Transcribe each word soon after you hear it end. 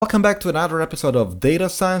Welcome back to another episode of Data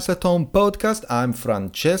Science at Home podcast. I'm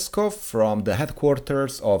Francesco from the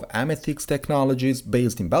headquarters of Amethix Technologies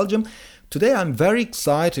based in Belgium. Today I'm very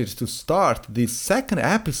excited to start the second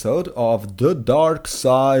episode of The Dark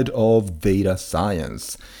Side of Data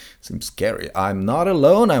Science. Seems scary. I'm not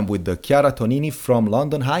alone. I'm with Chiara Tonini from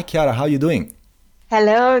London. Hi Chiara, how are you doing?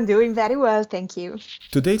 Hello, I'm doing very well, thank you.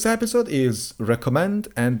 Today's episode is Recommend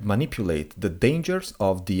and Manipulate the Dangers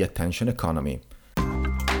of the Attention Economy.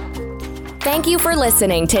 Thank you for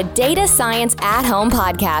listening to Data Science at Home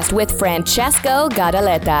podcast with Francesco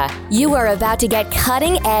Gadaletta. You are about to get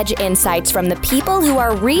cutting-edge insights from the people who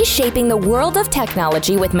are reshaping the world of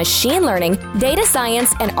technology with machine learning, data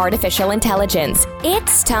science, and artificial intelligence.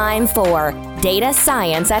 It's time for Data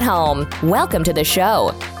Science at Home. Welcome to the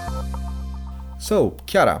show. So,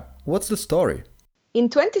 Chiara, what's the story? In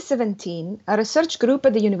 2017, a research group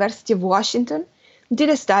at the University of Washington did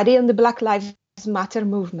a study on the Black Lives Matter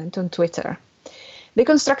movement on Twitter. They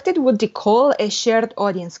constructed what they call a shared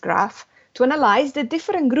audience graph to analyze the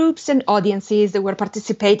different groups and audiences that were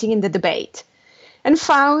participating in the debate, and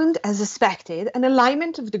found, as expected, an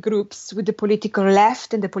alignment of the groups with the political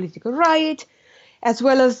left and the political right, as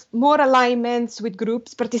well as more alignments with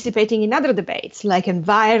groups participating in other debates like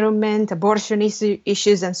environment, abortion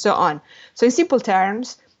issues, and so on. So in simple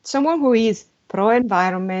terms, someone who is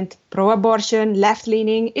pro-environment, pro-abortion,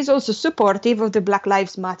 left-leaning is also supportive of the Black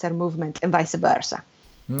Lives Matter movement and vice versa.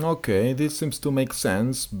 Okay, this seems to make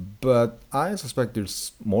sense, but I suspect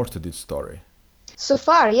there's more to this story. So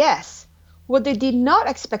far, yes. What they did not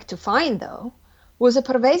expect to find, though, was a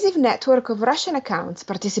pervasive network of Russian accounts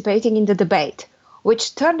participating in the debate,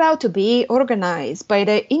 which turned out to be organized by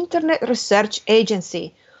the Internet Research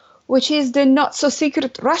Agency, which is the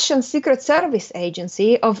not-so-secret Russian Secret Service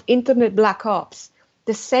agency of Internet Black Ops,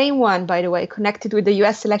 the same one, by the way, connected with the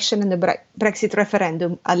US election and the Brexit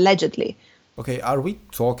referendum, allegedly. Okay, are we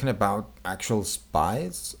talking about actual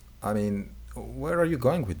spies? I mean, where are you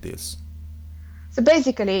going with this? So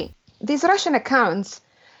basically, these Russian accounts,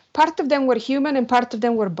 part of them were human and part of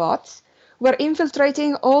them were bots, were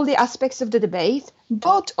infiltrating all the aspects of the debate,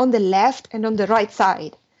 both on the left and on the right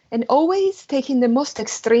side, and always taking the most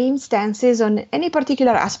extreme stances on any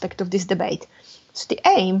particular aspect of this debate. So the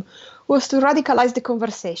aim was to radicalize the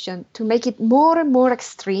conversation, to make it more and more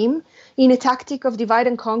extreme in a tactic of divide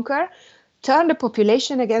and conquer, turn the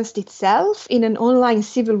population against itself in an online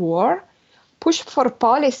civil war, push for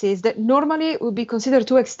policies that normally would be considered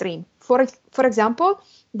too extreme. For example,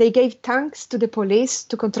 they gave tanks to the police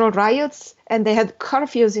to control riots, and they had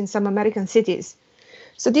curfews in some American cities.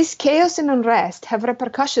 So this chaos and unrest have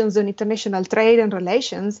repercussions on international trade and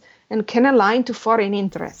relations and can align to foreign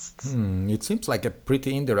interests. It seems like a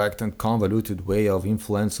pretty indirect and convoluted way of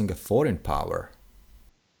influencing a foreign power.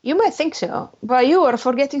 You might think so, but you are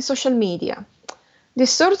forgetting social media.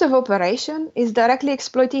 This sort of operation is directly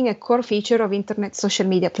exploiting a core feature of internet social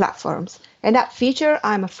media platforms, and that feature,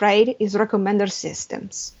 I'm afraid, is recommender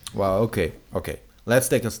systems. Well, okay. Let's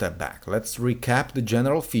take a step back. Let's recap the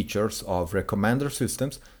general features of recommender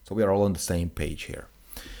systems so we are all on the same page here.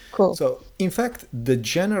 Cool. So, in fact, the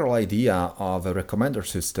general idea of a recommender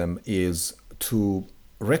system is to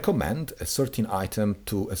recommend a certain item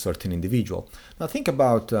to a certain individual. Now, think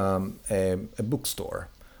about a bookstore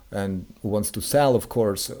and who wants to sell, of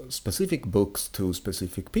course, specific books to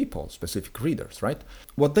specific people, specific readers, right?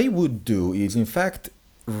 What they would do is, in fact,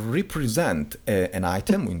 represent an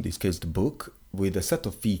item, in this case the book, with a set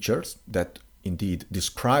of features that indeed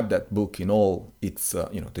describe that book in all its,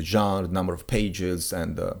 the genre, the number of pages,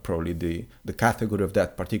 and probably the category of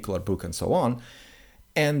that particular book and so on.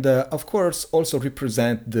 And of course, also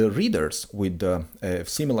represent the readers with a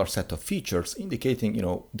similar set of features indicating,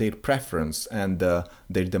 their preference and their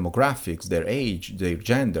demographics, their age, their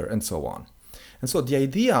gender, and so on. And so the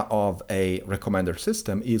idea of a recommender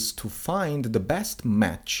system is to find the best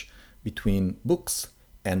match between books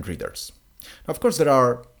and readers. Now, of course, there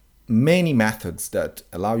are many methods that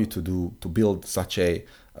allow you to build such a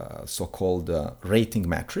so-called rating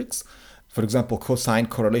matrix. For example, cosine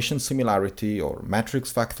correlation similarity or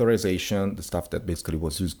matrix factorization, the stuff that basically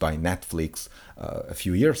was used by Netflix a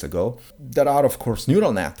few years ago. There are, of course,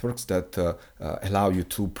 neural networks that allow you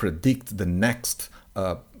to predict the next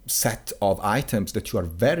set of items that you are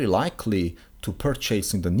very likely to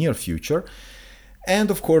purchase in the near future.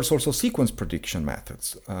 And of course, also sequence prediction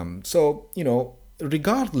methods.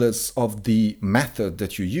 Regardless of the method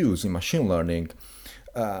that you use in machine learning,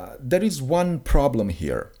 there is one problem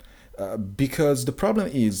here. Because the problem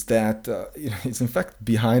is that it's in fact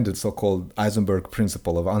behind the so-called Heisenberg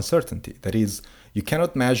principle of uncertainty. That is, you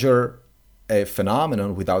cannot measure a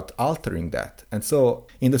phenomenon without altering that. And so,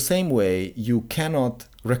 in the same way, you cannot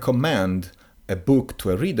recommend a book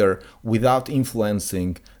to a reader without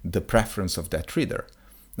influencing the preference of that reader.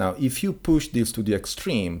 Now, if you push this to the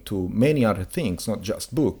extreme, to many other things, not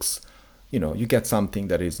just books, you get something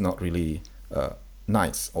that is not really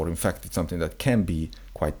nice, or in fact, it's something that can be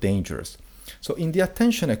quite dangerous. So in the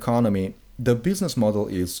attention economy, the business model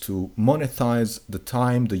is to monetize the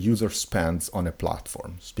time the user spends on a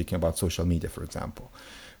platform, speaking about social media, for example,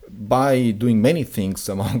 by doing many things,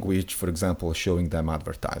 among which, for example, showing them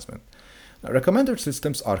advertisement. Now, recommender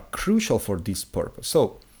systems are crucial for this purpose.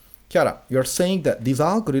 So, Chiara, you're saying that these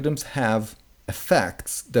algorithms have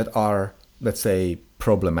effects that are, let's say,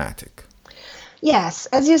 problematic. Yes,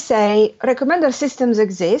 as you say, recommender systems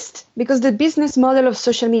exist because the business model of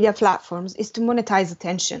social media platforms is to monetize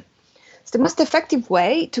attention. So the most effective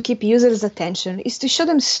way to keep users' attention is to show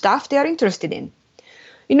them stuff they are interested in.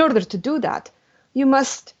 In order to do that, you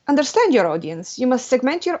must understand your audience. You must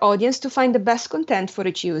segment your audience to find the best content for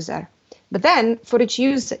each user. But then, for each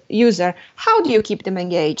user, how do you keep them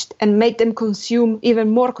engaged and make them consume even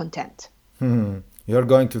more content? You're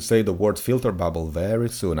going to say the word filter bubble very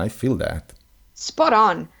soon. I feel that. Spot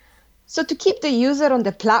on. So to keep the user on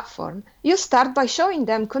the platform, you start by showing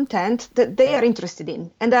them content that they are interested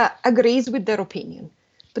in and that agrees with their opinion.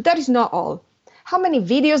 But that is not all. How many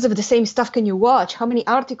videos of the same stuff can you watch? How many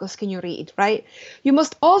articles can you read, right? You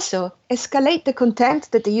must also escalate the content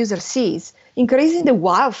that the user sees, increasing the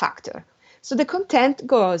wow factor. So the content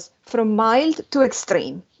goes from mild to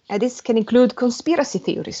extreme. And this can include conspiracy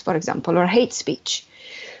theories, for example, or hate speech.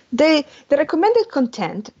 The recommended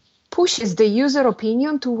content pushes the user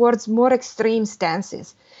opinion towards more extreme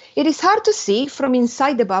stances. It is hard to see from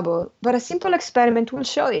inside the bubble, but a simple experiment will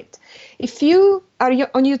show it. If you are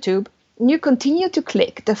on YouTube and you continue to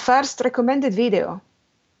click the first recommended video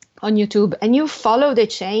on YouTube and you follow the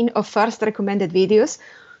chain of first recommended videos,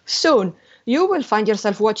 soon you will find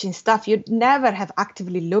yourself watching stuff you'd never have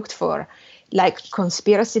actively looked for, like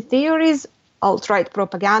conspiracy theories, alt-right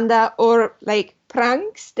propaganda, or like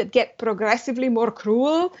pranks that get progressively more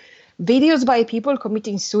cruel, videos by people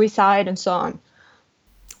committing suicide, and so on.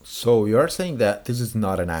 So you're saying that this is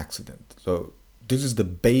not an accident. So this is the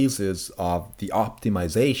basis of the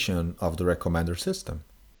optimization of the recommender system.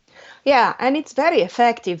 Yeah, and it's very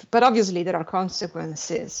effective, but obviously there are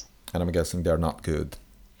consequences. And I'm guessing they're not good.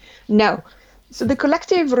 No. So the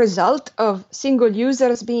collective result of single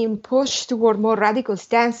users being pushed toward more radical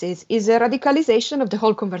stances is a radicalization of the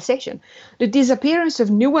whole conversation, the disappearance of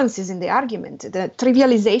nuances in the argument, the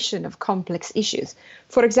trivialization of complex issues.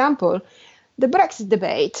 For example, the Brexit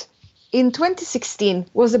debate in 2016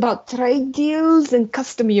 was about trade deals and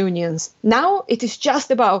custom unions. Now it is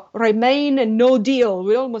just about Remain and no deal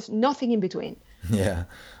with almost nothing in between. Yeah.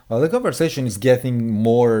 Well, the conversation is getting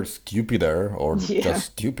more stupider, or just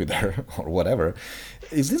stupider, or whatever.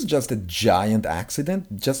 Is this just a giant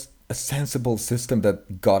accident? Just a sensible system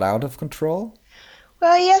that got out of control?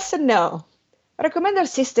 Well, yes and no. Recommender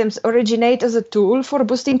systems originate as a tool for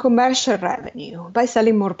boosting commercial revenue by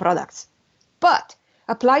selling more products. But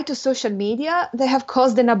applied to social media, they have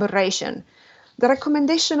caused an aberration. The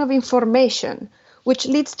recommendation of information, which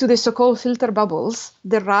leads to the so-called filter bubbles,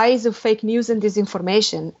 the rise of fake news and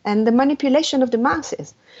disinformation, and the manipulation of the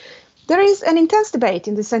masses. There is an intense debate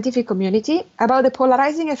in the scientific community about the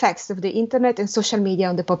polarizing effects of the internet and social media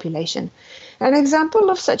on the population. An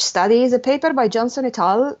example of such study is a paper by Johnson et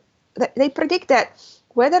al. They predict that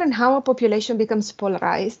whether and how a population becomes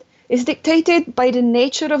polarized is dictated by the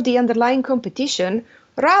nature of the underlying competition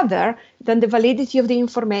rather than the validity of the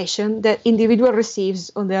information that individual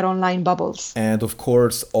receives on their online bubbles. And of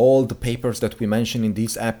course, all the papers that we mentioned in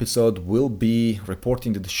this episode will be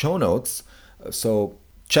reported in the show notes. So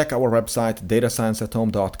check our website,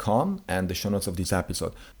 datascienceathome.com, and the show notes of this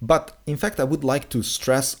episode. But in fact, I would like to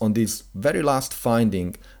stress on this very last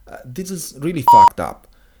finding. This is really fucked up.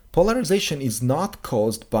 Polarization is not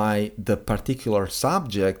caused by the particular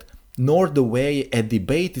subject, nor the way a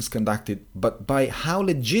debate is conducted, but by how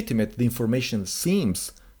legitimate the information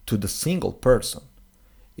seems to the single person.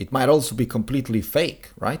 It might also be completely fake,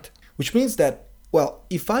 right? Which means that, well,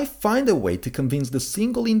 if I find a way to convince the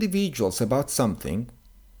single individuals about something,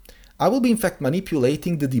 I will be in fact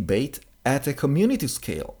manipulating the debate at a community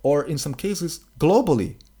scale, or in some cases,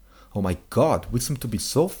 globally. Oh my God, we seem to be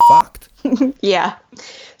so fucked. Yeah.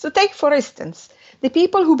 So take, for instance, the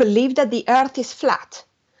people who believe that the Earth is flat,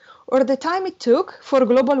 or the time it took for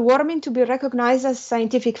global warming to be recognized as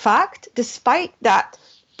scientific fact, despite that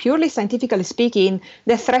purely scientifically speaking,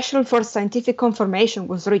 the threshold for scientific confirmation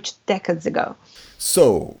was reached decades ago.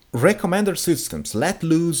 So, recommender systems let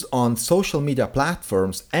loose on social media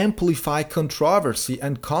platforms amplify controversy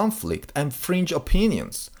and conflict and fringe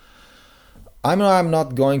opinions. I know I'm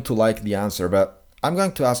not going to like the answer, but I'm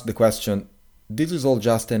going to ask the question, this is all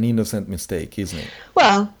just an innocent mistake, isn't it?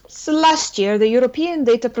 Well, so last year, the European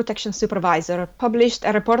Data Protection Supervisor published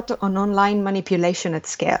a report on online manipulation at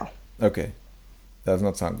scale. Okay, does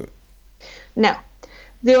not sound good. Now,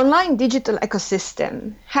 the online digital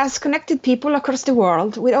ecosystem has connected people across the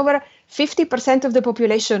world, with over 50% of the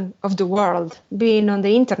population of the world being on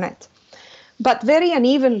the internet, but very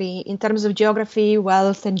unevenly in terms of geography,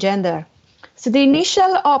 wealth, and gender. So the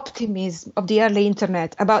initial optimism of the early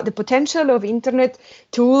internet about the potential of internet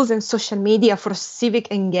tools and social media for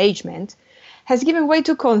civic engagement has given way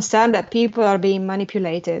to concern that people are being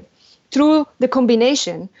manipulated through the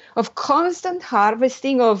combination of constant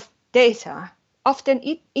harvesting of data, often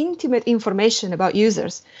intimate information about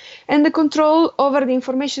users, and the control over the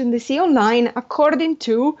information they see online according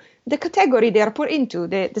to the category they are put into,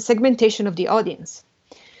 the segmentation of the audience.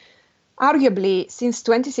 Arguably, since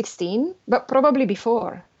 2016, but probably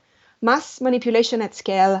before, mass manipulation at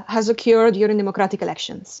scale has occurred during democratic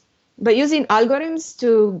elections. By using algorithms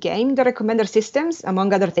to game the recommender systems,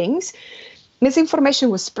 among other things,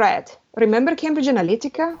 misinformation was spread. Remember Cambridge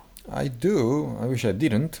Analytica? I do. I wish I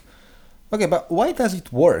didn't. Okay, but why does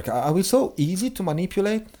it work? Are we so easy to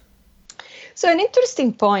manipulate? So an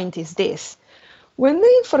interesting point is this. When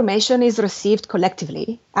the information is received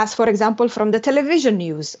collectively, as for example from the television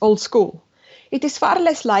news, old school, it is far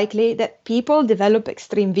less likely that people develop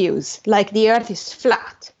extreme views, like the earth is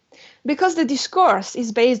flat, because the discourse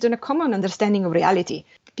is based on a common understanding of reality.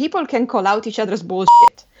 People can call out each other's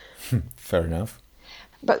bullshit. Fair enough.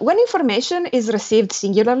 But when information is received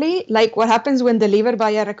singularly, like what happens when delivered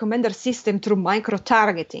by a recommender system through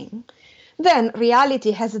micro-targeting, then reality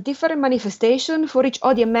has a different manifestation for each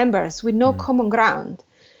audience members with no common ground.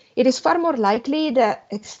 It is far more likely that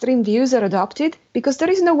extreme views are adopted because there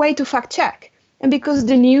is no way to fact check and because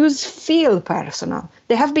the news feel personal.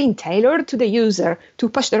 They have been tailored to the user to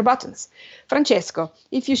push their buttons. Francesco,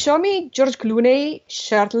 if you show me George Clooney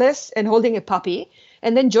shirtless and holding a puppy,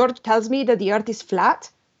 and then George tells me that the earth is flat,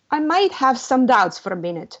 I might have some doubts for a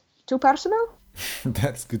minute. Too personal?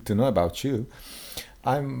 That's good to know about you.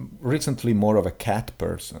 I'm recently more of a cat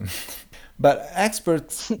person. But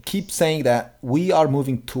experts keep saying that we are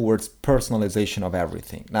moving towards personalization of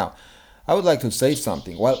everything. Now, I would like to say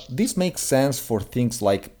something. Well, this makes sense for things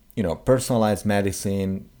like, personalized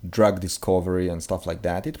medicine, drug discovery, and stuff like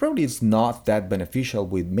that. It probably is not that beneficial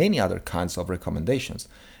with many other kinds of recommendations,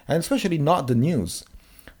 and especially not the news.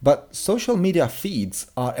 But social media feeds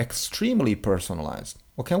are extremely personalized.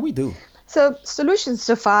 What can we do? So solutions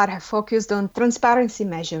so far have focused on transparency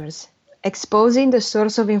measures, exposing the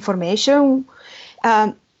source of information,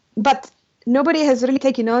 but nobody has really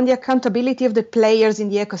taken on the accountability of the players in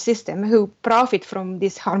the ecosystem who profit from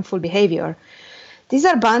this harmful behavior. These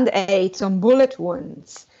are band-aids on bullet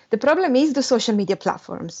wounds. The problem is the social media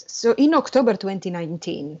platforms. So in October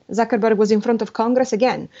 2019, Zuckerberg was in front of Congress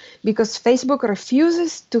again because Facebook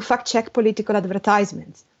refuses to fact-check political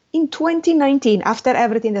advertisements. In 2019, after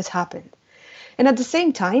everything that's happened. And at the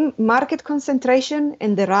same time, market concentration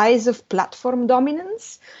and the rise of platform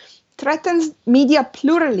dominance threatens media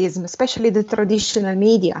pluralism, especially the traditional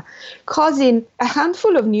media, causing a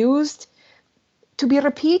handful of news to be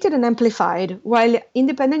repeated and amplified while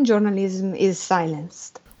independent journalism is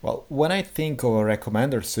silenced. Well, when I think of a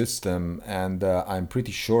recommender system, and I'm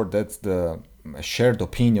pretty sure that's the shared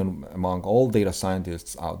opinion among all data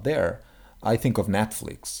scientists out there, I think of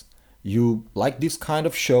Netflix. You like this kind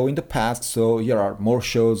of show in the past, so here are more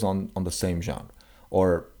shows on the same genre.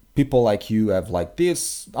 Or people like you have liked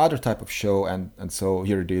this other type of show, and so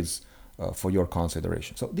here it is for your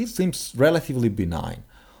consideration. So this seems relatively benign.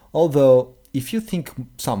 Although, if you think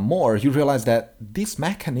some more, you realize that this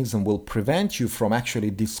mechanism will prevent you from actually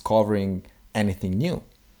discovering anything new.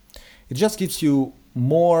 It just gives you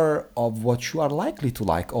more of what you are likely to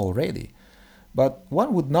like already. But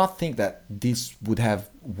one would not think that this would have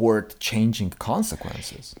world-changing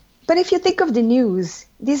consequences. But if you think of the news,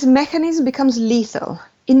 this mechanism becomes lethal.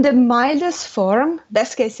 In the mildest form,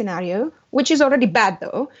 best case scenario, which is already bad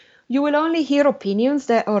though, you will only hear opinions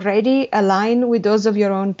that already align with those of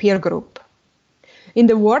your own peer group. In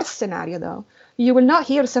the worst scenario though, you will not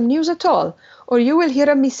hear some news at all, or you will hear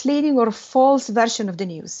a misleading or false version of the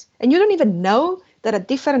news. And you don't even know that a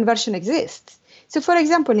different version exists. So for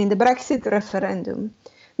example, in the Brexit referendum,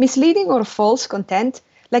 misleading or false content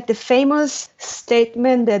like the famous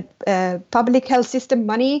statement that public health system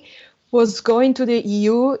money was going to the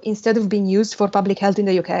EU instead of being used for public health in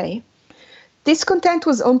the UK. This content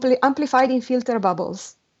was amplified in filter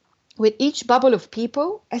bubbles, with each bubble of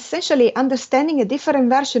people essentially understanding a different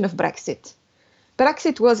version of Brexit.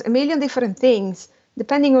 Brexit was a million different things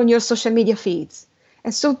depending on your social media feeds.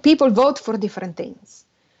 And so people vote for different things.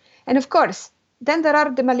 And of course, then there are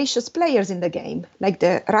the malicious players in the game, like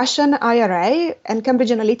the Russian IRA and Cambridge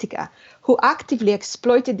Analytica, who actively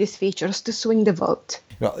exploited these features to swing the vote.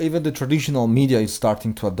 Well, even the traditional media is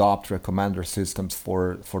starting to adopt recommender systems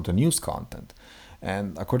for the news content.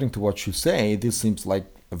 And according to what you say, this seems like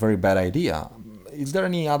a very bad idea. Is there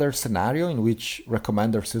any other scenario in which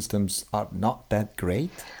recommender systems are not that great?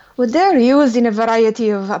 Well, they're used in a variety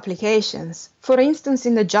of applications. For instance,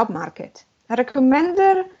 in the job market, a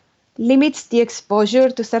recommender limits the exposure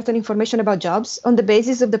to certain information about jobs on the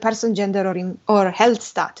basis of the person's gender or health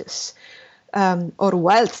status or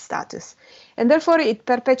wealth status. And therefore, it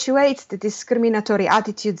perpetuates the discriminatory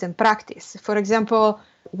attitudes and practice. For example,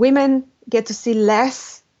 women get to see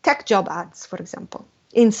less tech job ads, for example,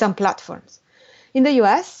 in some platforms. In the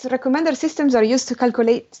US, recommender systems are used to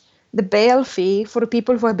calculate the bail fee for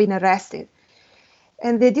people who have been arrested.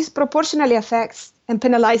 And they disproportionately affect and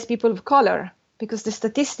penalize people of color because the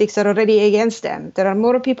statistics are already against them. There are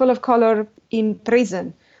more people of color in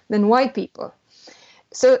prison than white people.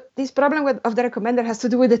 So this problem of the recommender has to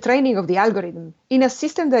do with the training of the algorithm. In a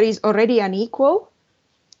system that is already unequal,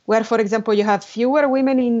 where, for example, you have fewer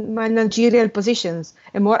women in managerial positions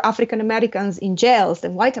and more African Americans in jails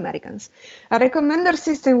than white Americans, a recommender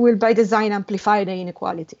system will by design amplify the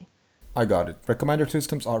inequality. I got it. Recommender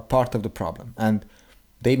systems are part of the problem, and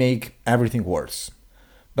they make everything worse.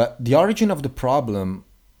 But the origin of the problem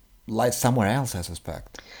lies somewhere else, I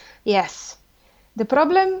suspect. Yes. The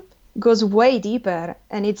problem goes way deeper,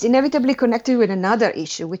 and it's inevitably connected with another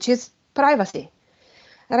issue, which is privacy.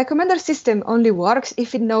 A recommender system only works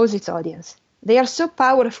if it knows its audience. They are so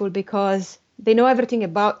powerful because they know everything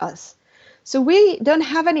about us. So we don't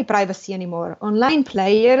have any privacy anymore. Online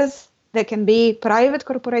players, that can be private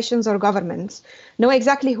corporations or governments, know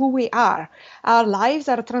exactly who we are. Our lives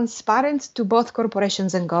are transparent to both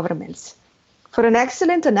corporations and governments. For an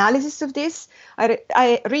excellent analysis of this,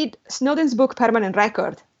 I read Snowden's book, Permanent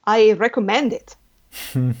Record. I recommend it.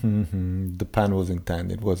 The pun was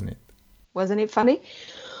intended, wasn't it? Wasn't it funny?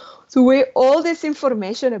 So with all this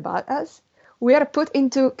information about us, we are put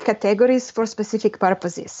into categories for specific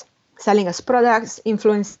purposes, selling us products,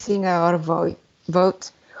 influencing our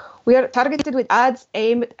vote. We are targeted with ads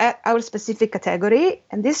aimed at our specific category,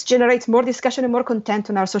 and this generates more discussion and more content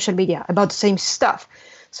on our social media about the same stuff.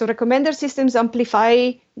 So recommender systems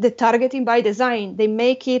amplify the targeting by design. They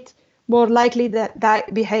make it more likely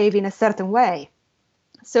that behave in a certain way.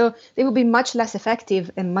 So they will be much less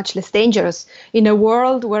effective and much less dangerous in a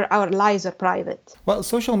world where our lives are private. Well,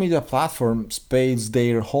 social media platforms base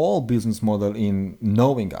their whole business model in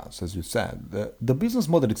knowing us, as you said. The business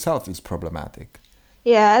model itself is problematic.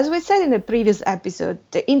 Yeah, as we said in the previous episode,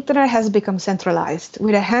 the internet has become centralized,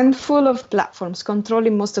 with a handful of platforms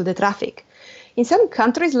controlling most of the traffic. In some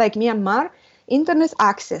countries like Myanmar, internet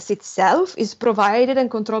access itself is provided and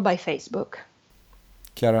controlled by Facebook.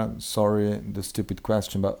 Chiara, sorry, the stupid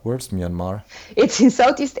question, but where's Myanmar? It's in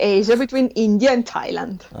Southeast Asia between India and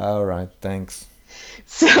Thailand. All right, thanks.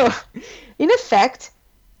 So, in effect,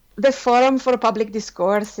 the forum for public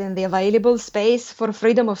discourse and the available space for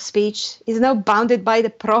freedom of speech is now bounded by the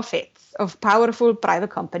profits of powerful private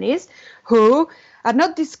companies who are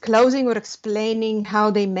not disclosing or explaining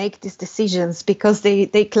how they make these decisions because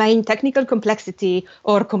they claim technical complexity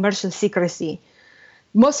or commercial secrecy.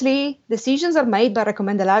 Mostly, decisions are made by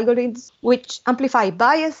recommended algorithms which amplify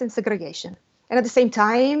bias and segregation. And at the same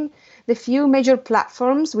time, the few major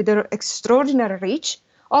platforms with their extraordinary reach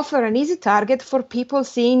offer an easy target for people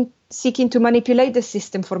seeking to manipulate the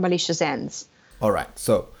system for malicious ends. All right,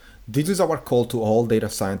 so this is our call to all data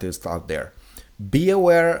scientists out there. Be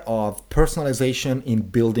aware of personalization in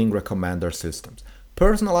building recommender systems.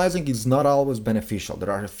 Personalizing is not always beneficial.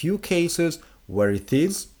 There are a few cases where it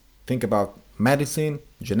is. Think about medicine,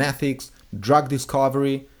 genetics, drug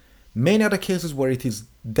discovery. Many other cases where it is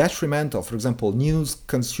detrimental, for example, news,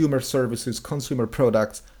 consumer services, consumer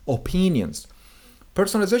products, opinions.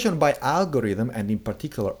 Personalization by algorithm, and in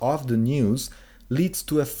particular of the news, leads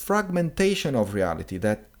to a fragmentation of reality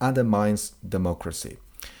that undermines democracy.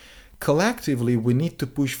 Collectively, we need to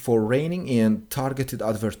push for reining in targeted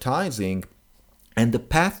advertising, and the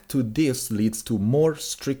path to this leads to more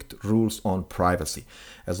strict rules on privacy.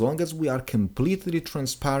 As long as we are completely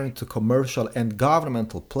transparent to commercial and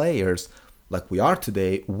governmental players, like we are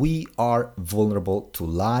today, we are vulnerable to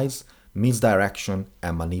lies, misdirection,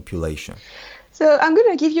 and manipulation. So I'm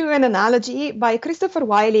going to give you an analogy by Christopher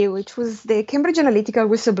Wiley, which was the Cambridge Analytica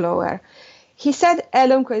whistleblower. He said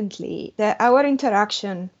eloquently that our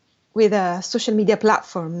interaction with social media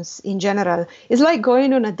platforms in general is like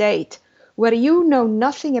going on a date where you know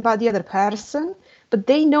nothing about the other person, but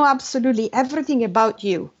they know absolutely everything about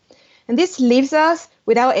you. And this leaves us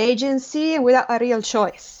without agency and without a real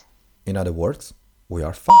choice. In other words, we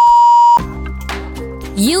are fucked.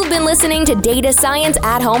 You've been listening to Data Science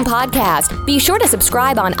at Home podcast. Be sure to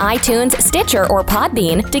subscribe on iTunes, Stitcher, or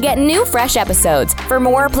Podbean to get new fresh episodes. For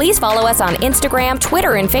more, please follow us on Instagram,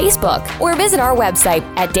 Twitter, and Facebook, or visit our website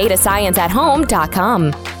at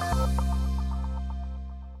datascienceathome.com.